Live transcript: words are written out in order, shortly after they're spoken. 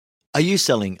Are you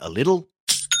selling a little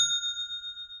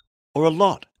or a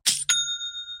lot?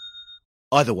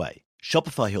 Either way,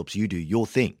 Shopify helps you do your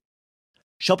thing.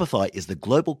 Shopify is the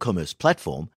global commerce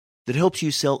platform that helps you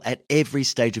sell at every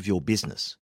stage of your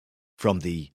business. From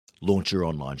the launch your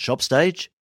online shop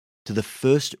stage, to the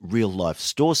first real-life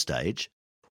store stage,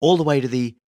 all the way to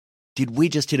the did we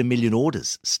just hit 1 million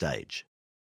orders stage.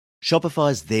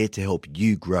 Shopify's there to help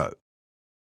you grow.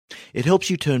 It helps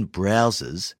you turn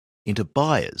browsers into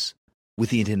buyers with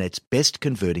the internet's best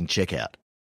converting checkout.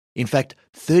 In fact,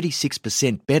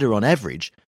 36% better on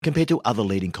average compared to other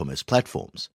leading commerce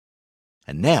platforms.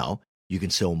 And now you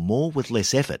can sell more with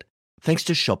less effort thanks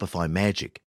to Shopify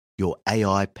Magic, your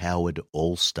AI-powered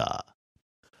all-star.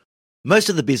 Most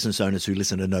of the business owners who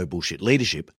listen to No Bullshit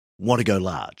Leadership want to go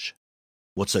large.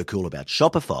 What's so cool about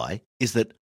Shopify is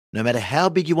that no matter how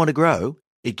big you want to grow,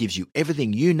 it gives you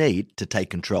everything you need to take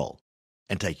control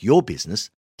and take your business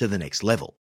to the next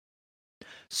level.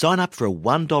 Sign up for a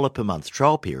 $1 per month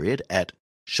trial period at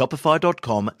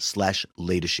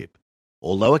shopify.com/leadership,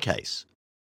 all lowercase.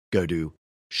 Go to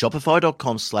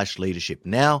shopify.com/leadership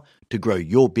now to grow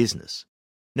your business,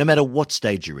 no matter what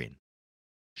stage you're in.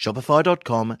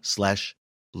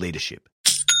 Shopify.com/leadership.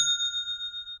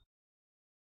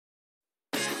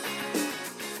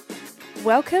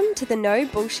 Welcome to the No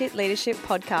Bullshit Leadership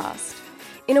Podcast.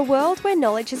 In a world where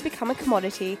knowledge has become a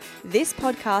commodity, this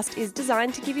podcast is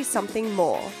designed to give you something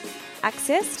more.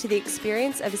 Access to the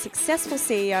experience of a successful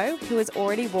CEO who has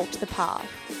already walked the path.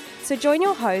 So join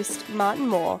your host, Martin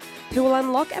Moore, who will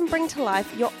unlock and bring to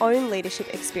life your own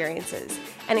leadership experiences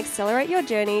and accelerate your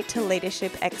journey to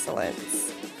leadership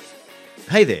excellence.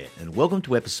 Hey there, and welcome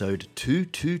to episode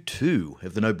 222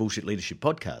 of the No Bullshit Leadership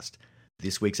Podcast.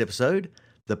 This week's episode,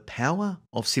 The Power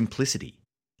of Simplicity,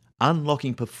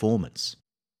 Unlocking Performance.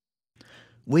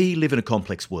 We live in a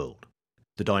complex world.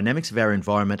 The dynamics of our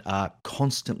environment are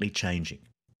constantly changing.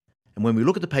 And when we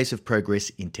look at the pace of progress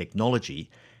in technology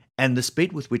and the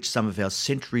speed with which some of our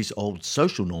centuries-old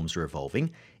social norms are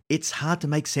evolving, it's hard to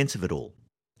make sense of it all.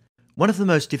 One of the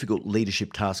most difficult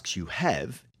leadership tasks you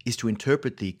have is to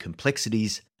interpret the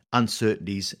complexities,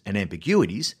 uncertainties, and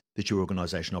ambiguities that your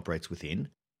organisation operates within,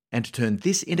 and to turn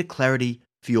this into clarity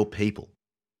for your people.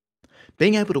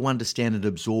 Being able to understand and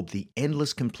absorb the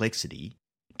endless complexity,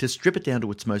 to strip it down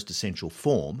to its most essential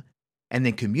form, and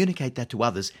then communicate that to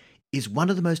others is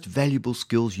one of the most valuable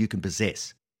skills you can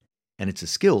possess. And it's a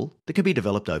skill that can be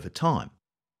developed over time.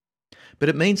 But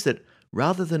it means that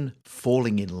rather than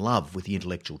falling in love with the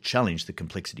intellectual challenge that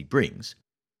complexity brings,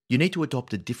 you need to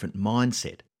adopt a different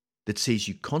mindset that sees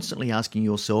you constantly asking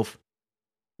yourself,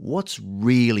 what's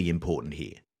really important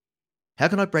here? How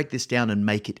can I break this down and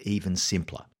make it even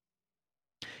simpler?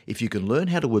 If you can learn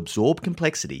how to absorb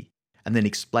complexity and then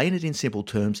explain it in simple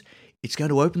terms, it's going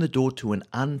to open the door to an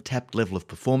untapped level of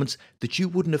performance that you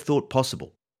wouldn't have thought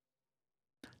possible.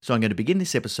 So I'm going to begin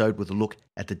this episode with a look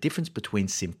at the difference between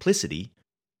simplicity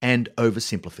and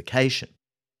oversimplification.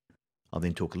 I'll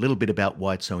then talk a little bit about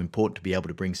why it's so important to be able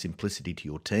to bring simplicity to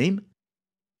your team.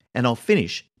 And I'll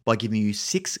finish by giving you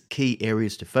 6 key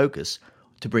areas to focus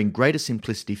to bring greater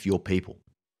simplicity for your people.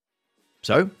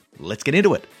 So, let's get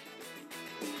into it.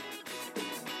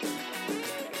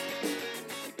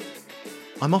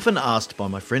 I'm often asked by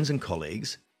my friends and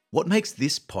colleagues, what makes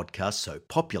this podcast so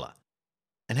popular?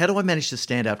 And how do I manage to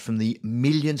stand out from the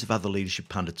millions of other leadership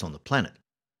pundits on the planet?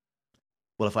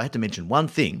 Well, if I had to mention one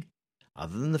thing,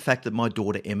 other than the fact that my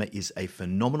daughter Emma is a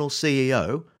phenomenal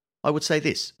CEO, I would say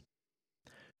this.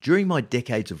 During my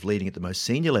decades of leading at the most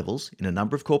senior levels in a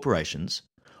number of corporations,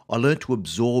 I learned to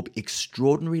absorb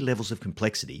extraordinary levels of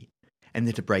complexity and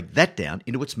then to break that down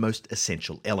into its most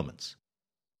essential elements.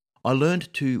 I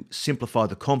learned to simplify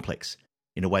the complex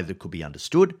in a way that could be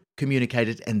understood,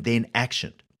 communicated, and then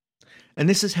actioned. And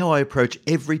this is how I approach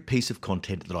every piece of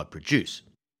content that I produce.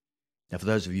 Now, for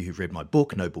those of you who've read my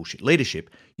book, No Bullshit Leadership,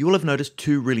 you will have noticed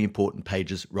 2 really important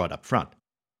pages right up front.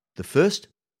 The first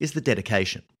is the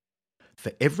dedication.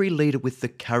 For every leader with the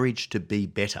courage to be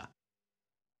better.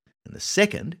 And the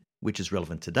second, which is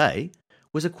relevant today,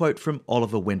 was a quote from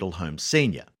Oliver Wendell Holmes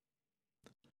Sr.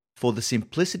 For the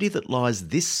simplicity that lies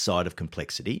this side of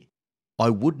complexity,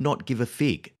 I would not give a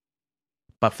fig.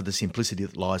 But for the simplicity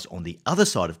that lies on the other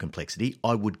side of complexity,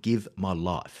 I would give my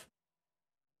life.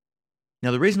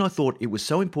 Now, the reason I thought it was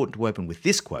so important to open with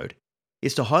this quote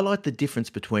is to highlight the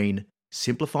difference between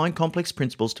simplifying complex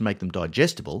principles to make them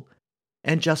digestible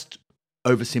and just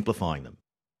oversimplifying them.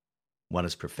 One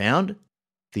is profound,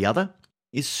 the other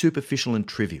is superficial and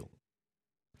trivial.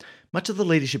 Much of the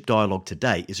leadership dialogue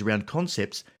today is around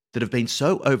concepts that have been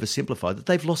so oversimplified that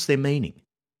they've lost their meaning.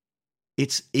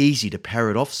 It's easy to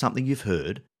parrot off something you've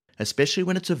heard especially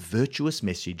when it's a virtuous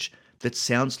message that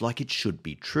sounds like it should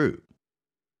be true.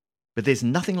 But there's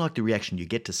nothing like the reaction you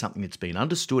get to something that's been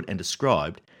understood and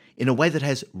described in a way that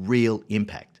has real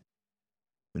impact.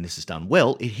 When this is done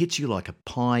well, it hits you like a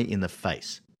pie in the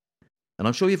face. And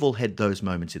I'm sure you've all had those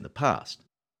moments in the past.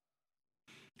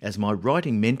 As my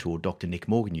writing mentor, Dr. Nick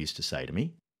Morgan, used to say to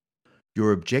me,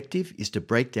 your objective is to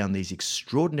break down these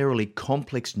extraordinarily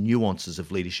complex nuances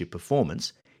of leadership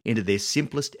performance into their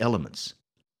simplest elements,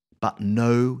 but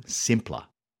no simpler.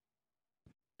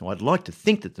 Now, I'd like to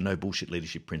think that the no bullshit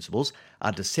leadership principles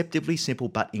are deceptively simple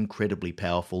but incredibly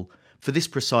powerful for this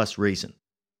precise reason.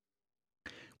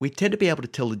 We tend to be able to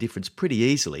tell the difference pretty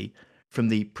easily from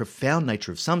the profound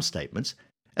nature of some statements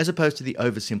as opposed to the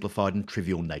oversimplified and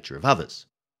trivial nature of others.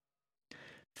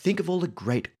 Think of all the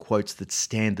great quotes that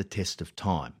stand the test of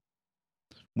time.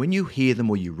 When you hear them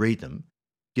or you read them,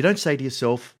 you don't say to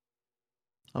yourself,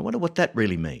 I wonder what that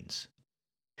really means.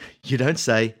 You don't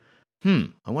say,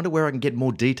 I wonder where I can get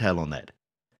more detail on that.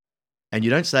 And you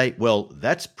don't say, well,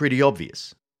 that's pretty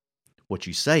obvious. What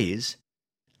you say is,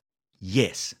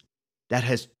 yes, that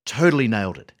has totally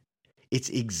nailed it. It's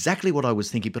exactly what I was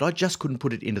thinking, but I just couldn't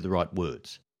put it into the right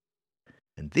words.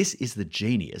 And this is the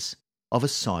genius of a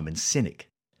Simon Sinek.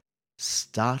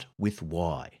 Start with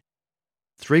why.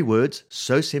 3 words,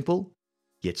 so simple,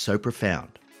 yet so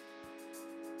profound.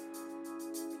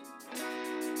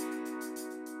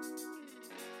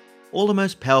 All the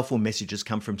most powerful messages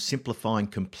come from simplifying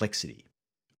complexity.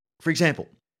 For example,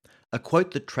 a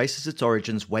quote that traces its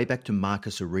origins way back to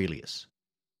Marcus Aurelius.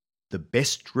 The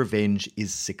best revenge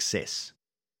is success.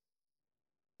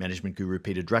 Management guru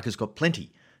Peter Drucker's got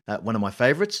plenty. One of my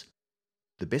favourites,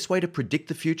 the best way to predict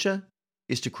the future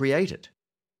is to create it.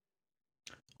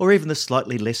 Or even the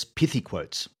slightly less pithy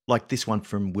quotes, like this one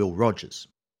from Will Rogers.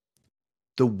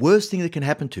 The worst thing that can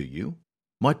happen to you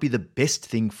might be the best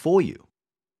thing for you,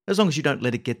 as long as you don't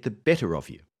let it get the better of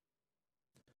you.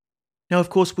 Now, of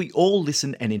course, we all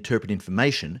listen and interpret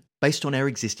information based on our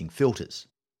existing filters.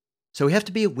 So we have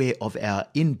to be aware of our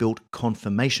inbuilt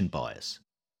confirmation bias.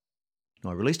 Now,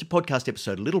 I released a podcast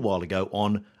episode a little while ago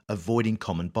on avoiding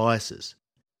common biases.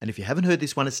 And if you haven't heard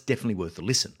this one, it's definitely worth a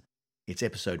listen. It's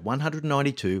episode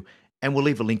 192, and we'll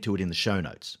leave a link to it in the show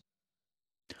notes.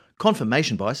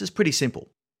 Confirmation bias is pretty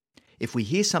simple. If we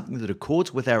hear something that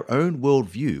accords with our own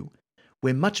worldview,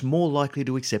 we're much more likely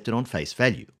to accept it on face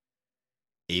value,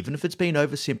 even if it's been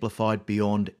oversimplified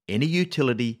beyond any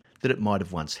utility that it might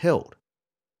have once held.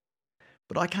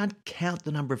 But I can't count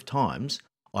the number of times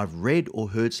I've read or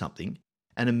heard something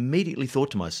and immediately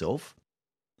thought to myself,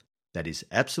 that is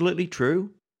absolutely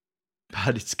true,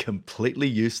 but it's completely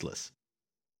useless.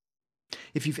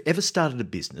 If you've ever started a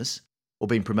business or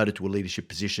been promoted to a leadership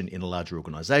position in a larger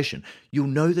organisation, you'll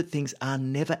know that things are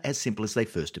never as simple as they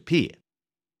first appear.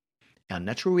 Our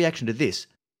natural reaction to this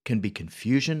can be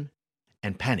confusion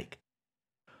and panic.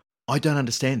 I don't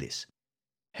understand this.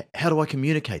 How do I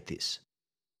communicate this?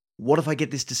 What if I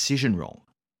get this decision wrong?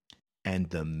 And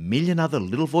the million other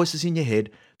little voices in your head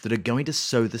that are going to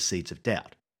sow the seeds of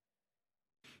doubt.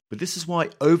 But this is why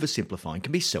oversimplifying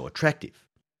can be so attractive.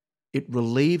 It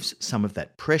relieves some of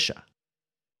that pressure.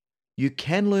 You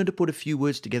can learn to put a few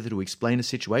words together to explain a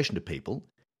situation to people,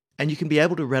 and you can be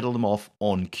able to rattle them off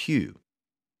on cue.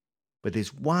 But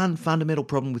there's one fundamental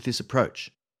problem with this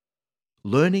approach.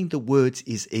 Learning the words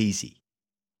is easy,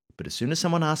 but as soon as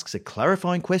someone asks a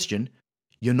clarifying question,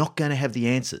 you're not going to have the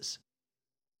answers.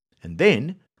 And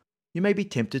then you may be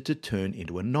tempted to turn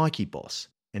into a Nike boss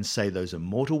and say those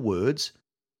immortal words,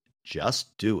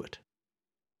 just do it.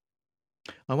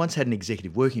 I once had an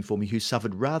executive working for me who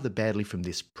suffered rather badly from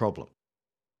this problem.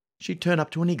 She'd turn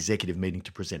up to an executive meeting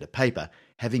to present a paper,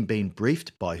 having been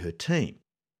briefed by her team.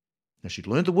 Now, she'd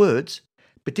learned the words,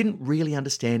 but didn't really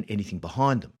understand anything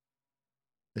behind them.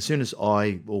 As soon as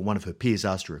I or one of her peers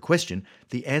asked her a question,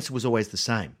 the answer was always the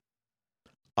same.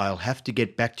 I'll have to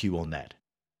get back to you on that.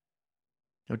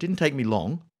 Now, it didn't take me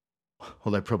long,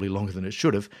 although probably longer than it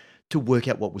should have, to work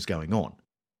out what was going on.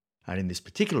 And in this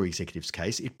particular executive's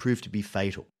case, it proved to be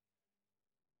fatal.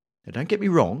 Now, don't get me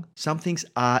wrong, some things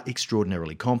are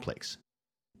extraordinarily complex.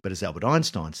 But as Albert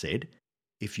Einstein said,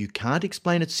 if you can't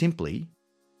explain it simply,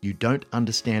 you don't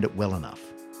understand it well enough.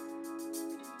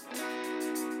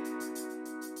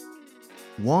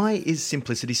 Why is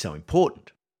simplicity so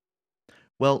important?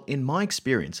 Well, in my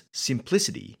experience,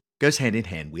 simplicity goes hand in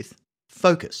hand with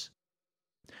focus.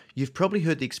 You've probably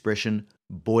heard the expression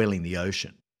boiling the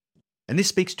ocean, and this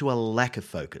speaks to a lack of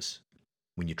focus,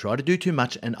 when you try to do too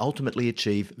much and ultimately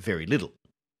achieve very little.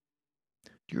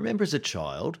 Do you remember as a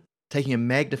child taking a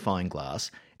magnifying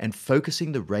glass and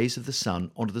focusing the rays of the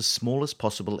sun onto the smallest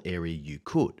possible area you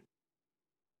could?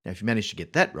 Now, if you manage to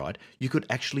get that right, you could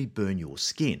actually burn your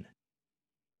skin.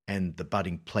 And the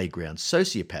budding playground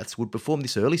sociopaths would perform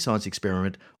this early science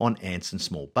experiment on ants and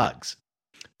small bugs.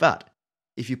 But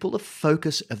if you pull the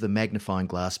focus of the magnifying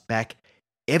glass back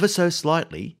ever so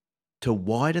slightly to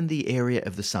widen the area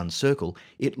of the sun's circle,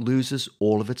 it loses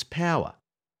all of its power.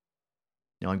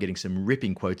 Now, I'm getting some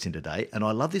ripping quotes in today, and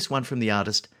I love this one from the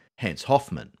artist Hans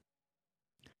Hofmann.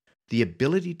 The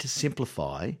ability to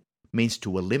simplify means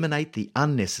to eliminate the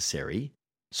unnecessary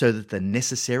so that the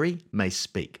necessary may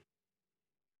speak.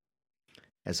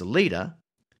 As a leader,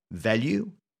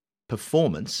 value,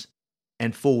 performance,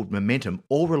 and forward momentum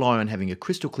all rely on having a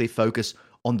crystal clear focus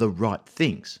on the right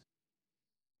things.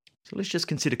 So let's just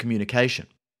consider communication.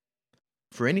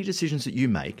 For any decisions that you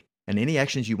make and any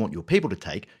actions you want your people to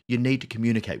take, you need to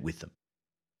communicate with them.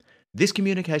 This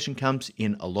communication comes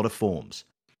in a lot of forms: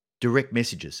 direct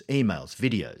messages, emails,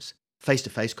 videos,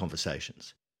 face-to-face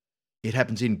conversations. It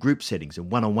happens in group settings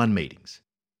and one-on-one meetings.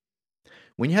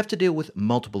 When you have to deal with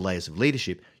multiple layers of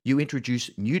leadership, you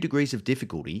introduce new degrees of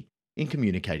difficulty in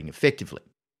communicating effectively.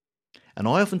 And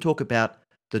I often talk about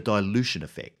the dilution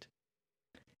effect.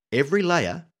 Every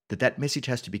layer that message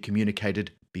has to be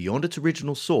communicated beyond its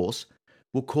original source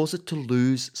will cause it to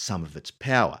lose some of its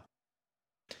power.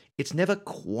 It's never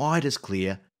quite as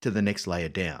clear to the next layer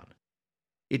down.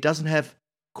 It doesn't have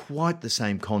quite the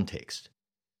same context.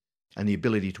 And the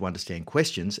ability to understand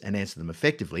questions and answer them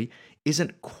effectively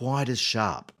isn't quite as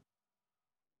sharp.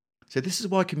 So this is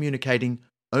why communicating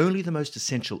only the most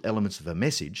essential elements of a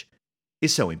message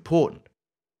is so important.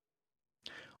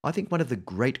 I think one of the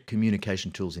great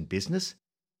communication tools in business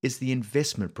is the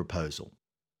investment proposal.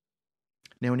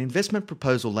 Now, an investment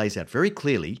proposal lays out very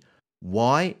clearly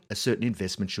why a certain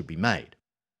investment should be made.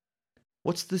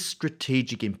 What's the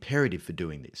strategic imperative for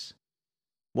doing this?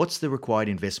 What's the required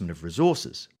investment of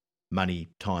resources? Money,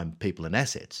 time, people, and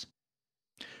assets.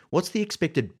 What's the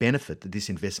expected benefit that this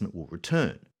investment will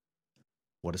return?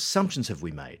 What assumptions have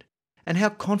we made? And how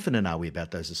confident are we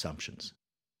about those assumptions?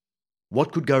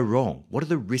 What could go wrong? What are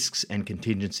the risks and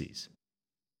contingencies?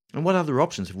 And what other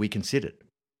options have we considered?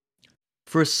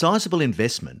 For a sizable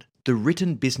investment, the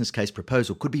written business case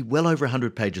proposal could be well over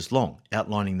 100 pages long,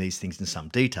 outlining these things in some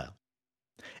detail.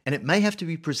 And it may have to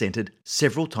be presented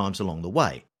several times along the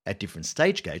way, at different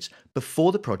stage gates,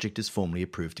 before the project is formally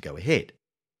approved to go ahead.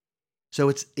 So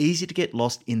it's easy to get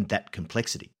lost in that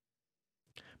complexity.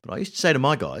 But I used to say to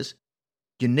my guys,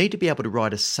 you need to be able to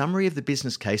write a summary of the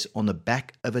business case on the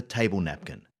back of a table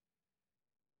napkin.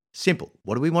 Simple.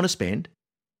 What do we want to spend?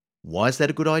 Why is that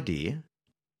a good idea?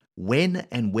 When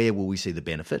and where will we see the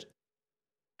benefit?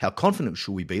 How confident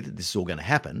should we be that this is all going to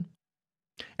happen?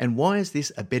 And why is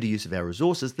this a better use of our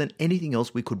resources than anything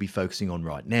else we could be focusing on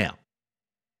right now?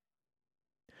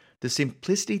 The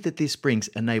simplicity that this brings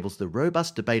enables the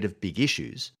robust debate of big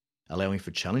issues, allowing for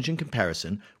challenge and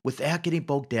comparison without getting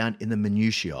bogged down in the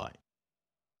minutiae.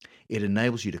 It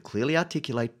enables you to clearly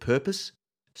articulate purpose,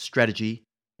 strategy,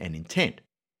 and intent.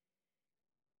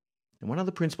 And one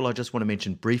other principle I just want to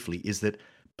mention briefly is that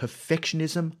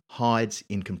perfectionism hides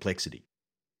in complexity.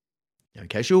 Now, in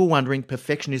case you were wondering,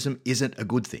 perfectionism isn't a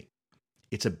good thing.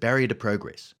 It's a barrier to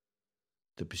progress.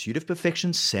 The pursuit of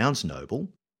perfection sounds noble,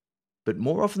 but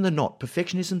more often than not,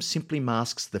 perfectionism simply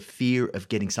masks the fear of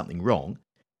getting something wrong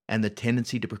and the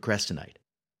tendency to procrastinate.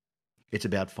 It's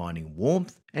about finding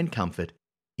warmth and comfort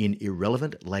in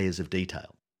irrelevant layers of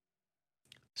detail.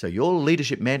 So your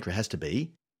leadership mantra has to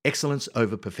be excellence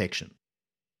over perfection.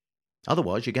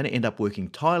 Otherwise, you're going to end up working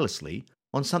tirelessly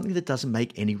on something that doesn't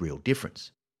make any real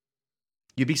difference.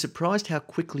 You'd be surprised how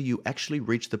quickly you actually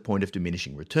reach the point of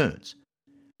diminishing returns.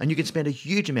 And you can spend a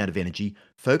huge amount of energy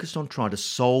focused on trying to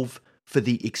solve for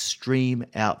the extreme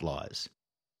outliers,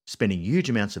 spending huge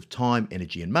amounts of time,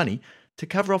 energy, and money to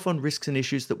cover off on risks and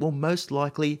issues that will most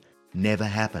likely never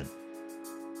happen.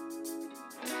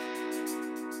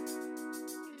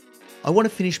 I want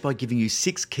to finish by giving you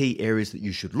 6 key areas that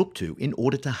you should look to in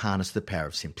order to harness the power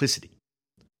of simplicity.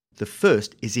 The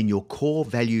first is in your core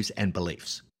values and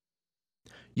beliefs.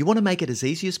 You want to make it as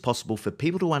easy as possible for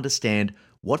people to understand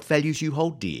what values you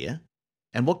hold dear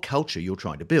and what culture you're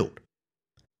trying to build.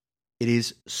 It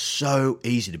is so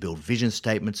easy to build vision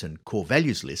statements and core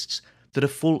values lists that are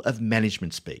full of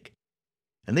management speak,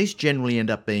 and these generally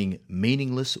end up being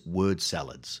meaningless word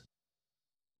salads.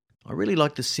 I really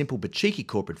like the simple but cheeky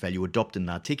corporate value adopted and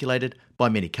articulated by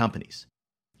many companies.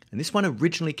 And this one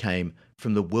originally came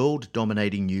from the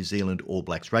world-dominating New Zealand All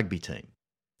Blacks rugby team.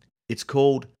 It's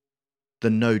called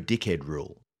the no dickhead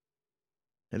rule.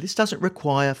 Now, this doesn't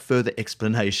require further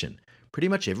explanation. Pretty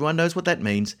much everyone knows what that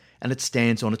means, and it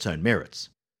stands on its own merits.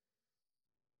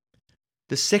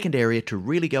 The second area to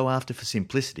really go after for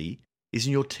simplicity is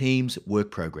in your team's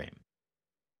work program.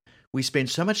 We spend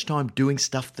so much time doing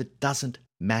stuff that doesn't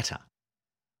matter,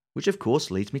 which of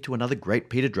course leads me to another great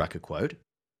Peter Drucker quote.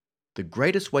 The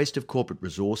greatest waste of corporate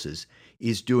resources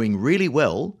is doing really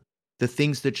well the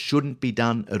things that shouldn't be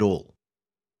done at all.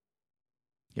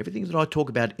 Everything that I talk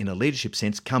about in a leadership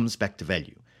sense comes back to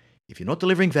value. If you're not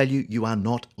delivering value, you are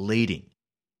not leading.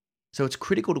 So it's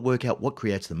critical to work out what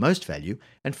creates the most value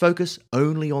and focus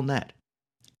only on that.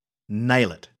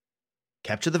 Nail it.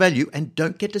 Capture the value and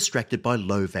don't get distracted by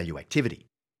low value activity.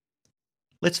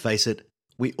 Let's face it,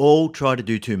 we all try to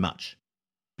do too much.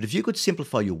 But if you could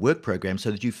simplify your work program so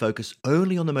that you focus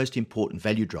only on the most important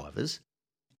value drivers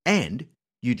and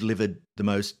you delivered the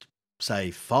most,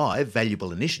 say, 5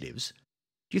 valuable initiatives,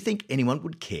 do you think anyone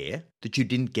would care that you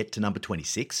didn't get to number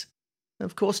 26?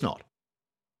 Of course not.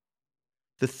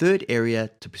 The third area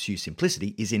to pursue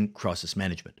simplicity is in crisis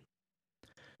management.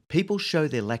 People show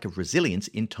their lack of resilience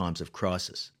in times of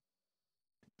crisis.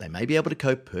 They may be able to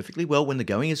cope perfectly well when the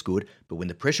going is good, but when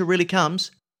the pressure really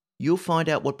comes, you'll find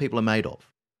out what people are made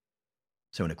of.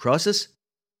 So in a crisis,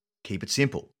 keep it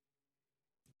simple.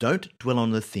 Don't dwell on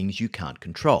the things you can't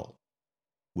control.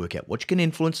 Work out what you can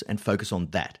influence and focus on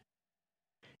that.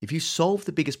 If you solve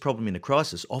the biggest problem in a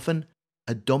crisis, often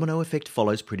a domino effect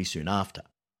follows pretty soon after.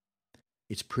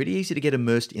 It's pretty easy to get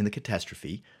immersed in the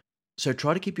catastrophe, so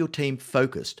try to keep your team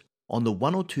focused on the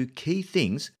 1 or 2 key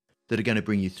things that are going to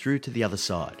bring you through to the other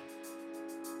side.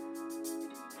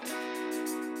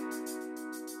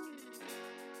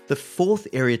 The fourth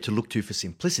area to look to for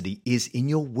simplicity is in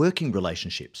your working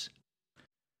relationships.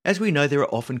 As we know, there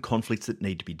are often conflicts that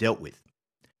need to be dealt with.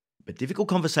 But difficult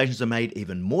conversations are made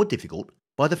even more difficult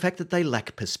by the fact that they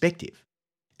lack perspective,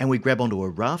 and we grab onto a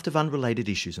raft of unrelated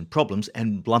issues and problems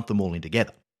and lump them all in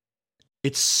together.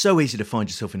 It's so easy to find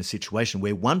yourself in a situation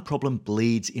where one problem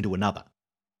bleeds into another,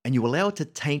 and you allow it to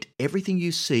taint everything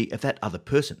you see of that other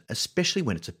person, especially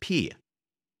when it's a peer.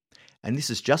 And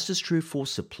this is just as true for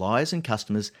suppliers and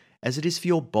customers as it is for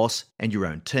your boss and your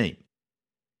own team.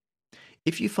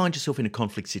 If you find yourself in a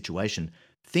conflict situation,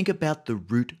 think about the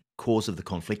root cause of the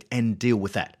conflict and deal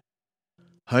with that.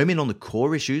 Home in on the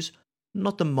core issues,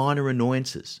 not the minor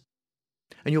annoyances.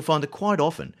 And you'll find that quite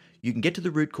often you can get to the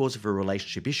root cause of a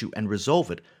relationship issue and resolve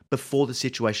it before the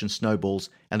situation snowballs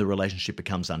and the relationship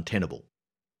becomes untenable.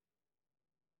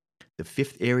 The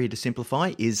fifth area to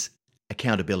simplify is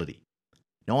accountability.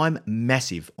 Now, I'm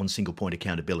massive on single point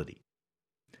accountability.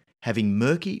 Having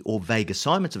murky or vague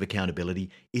assignments of accountability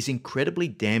is incredibly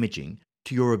damaging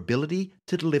to your ability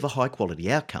to deliver high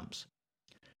quality outcomes.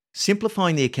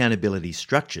 Simplifying the accountability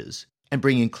structures and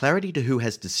bringing clarity to who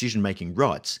has decision-making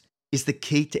rights is the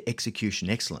key to execution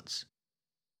excellence.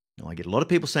 Now, I get a lot of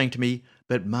people saying to me,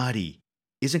 but Marty,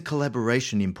 isn't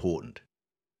collaboration important?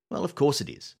 Well, of course it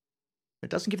is. It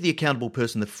doesn't give the accountable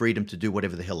person the freedom to do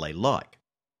whatever the hell they like,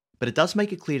 but it does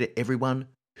make it clear to everyone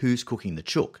who's cooking the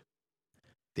chook.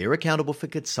 They're accountable for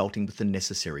consulting with the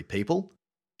necessary people,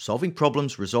 solving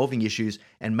problems, resolving issues,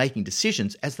 and making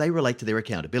decisions as they relate to their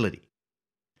accountability.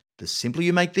 The simpler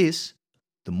you make this,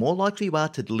 the more likely you are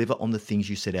to deliver on the things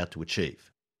you set out to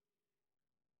achieve.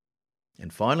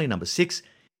 And finally, number 6,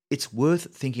 it's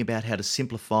worth thinking about how to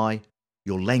simplify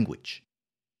your language.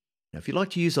 Now, if you like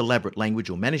to use elaborate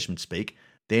language or management speak,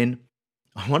 then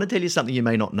I want to tell you something you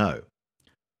may not know.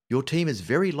 Your team is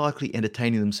very likely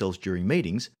entertaining themselves during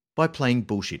meetings by playing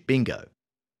bullshit bingo.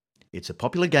 It's a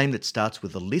popular game that starts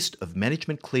with a list of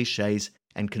management cliches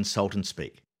and consultant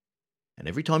speak. And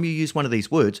every time you use one of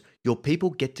these words, your people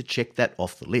get to check that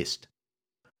off the list.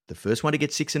 The first one to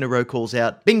get 6 in a row calls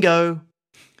out, bingo!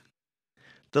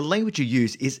 The language you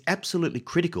use is absolutely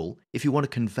critical if you want to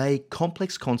convey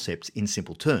complex concepts in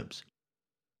simple terms.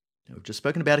 Now, we've just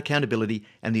spoken about accountability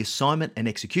and the assignment and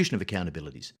execution of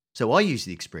accountabilities. So I use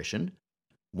the expression,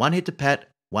 one head to pat,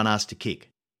 one ass to kick.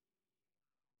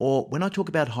 Or when I talk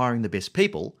about hiring the best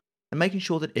people and making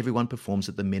sure that everyone performs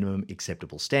at the minimum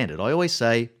acceptable standard, I always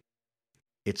say,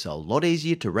 it's a lot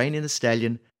easier to rein in a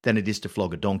stallion than it is to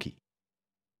flog a donkey.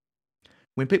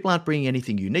 When people aren't bringing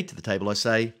anything unique to the table, I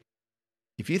say,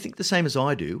 if you think the same as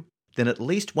I do, then at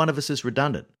least one of us is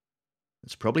redundant.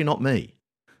 It's probably not me.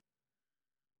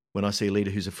 When I see a leader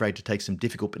who's afraid to take some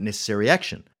difficult but necessary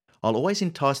action, I'll always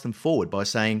entice them forward by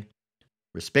saying,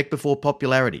 respect before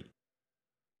popularity.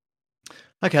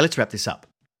 Okay, let's wrap this up.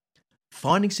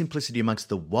 Finding simplicity amongst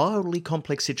the wildly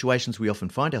complex situations we often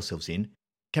find ourselves in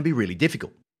can be really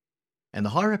difficult. And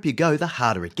the higher up you go, the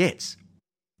harder it gets.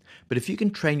 But if you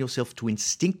can train yourself to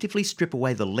instinctively strip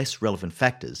away the less relevant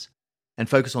factors and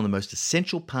focus on the most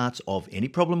essential parts of any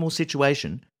problem or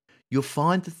situation, you'll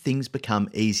find that things become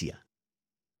easier.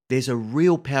 there's a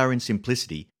real power in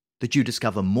simplicity that you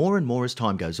discover more and more as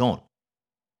time goes on.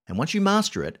 And once you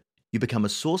master it, you become a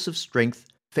source of strength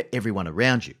for everyone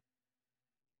around you.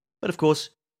 But of course,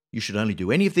 you should only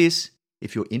do any of this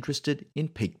if you're interested in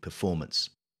peak performance.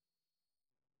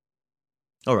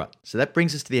 All right, so that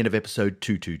brings us to the end of episode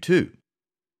 222.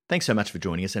 Thanks so much for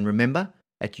joining us, and remember,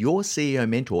 at Your CEO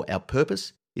Mentor, our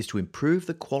purpose is to improve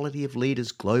the quality of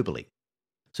leaders globally.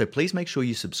 So please make sure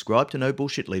you subscribe to No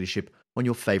Bullshit Leadership on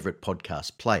your favourite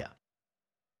podcast player.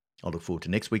 I'll look forward to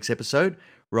next week's episode,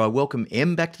 where I welcome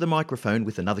Em back to the microphone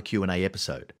with another Q&A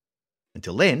episode.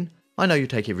 Until then, I know you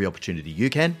take every opportunity you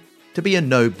can to be a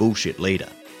no bullshit leader.